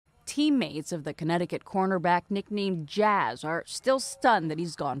teammates of the Connecticut cornerback nicknamed Jazz are still stunned that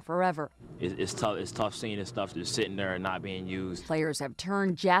he's gone forever. It's tough. It's tough seeing this stuff just sitting there and not being used. Players have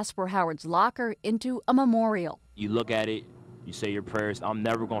turned Jasper Howard's locker into a memorial. You look at it, you say your prayers. I'm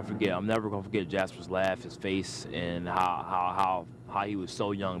never going to forget. I'm never going to forget Jasper's laugh, his face, and how he was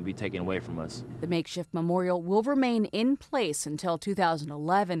so young to be taken away from us. The makeshift memorial will remain in place until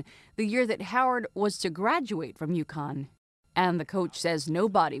 2011, the year that Howard was to graduate from UConn. And the coach says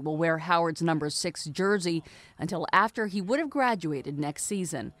nobody will wear Howard's number 6 jersey until after he would have graduated next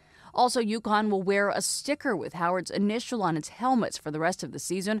season. Also, UConn will wear a sticker with Howard's initial on its helmets for the rest of the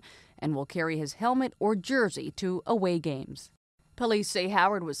season and will carry his helmet or jersey to away games. Police say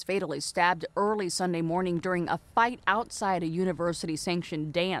Howard was fatally stabbed early Sunday morning during a fight outside a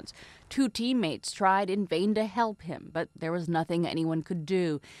university-sanctioned dance. 2 teammates tried in vain to help him, but there was nothing anyone could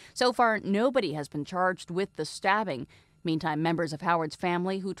do. So far, nobody has been charged with the stabbing. Meantime, members of Howard's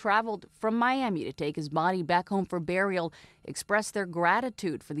family who traveled from Miami to take his body back home for burial expressed their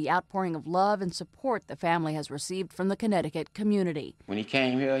gratitude for the outpouring of love and support the family has received from the Connecticut community. When he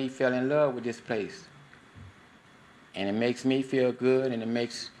came here, he fell in love with this place. And it makes me feel good, and it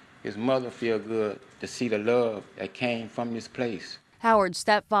makes his mother feel good to see the love that came from this place. Howard's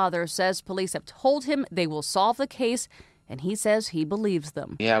stepfather says police have told him they will solve the case, and he says he believes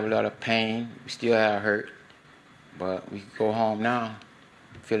them. We have a lot of pain. We still have hurt. But we can go home now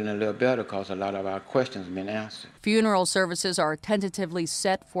feeling a little better because a lot of our questions have been answered. Funeral services are tentatively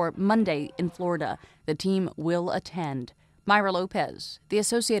set for Monday in Florida. The team will attend. Myra Lopez, The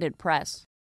Associated Press.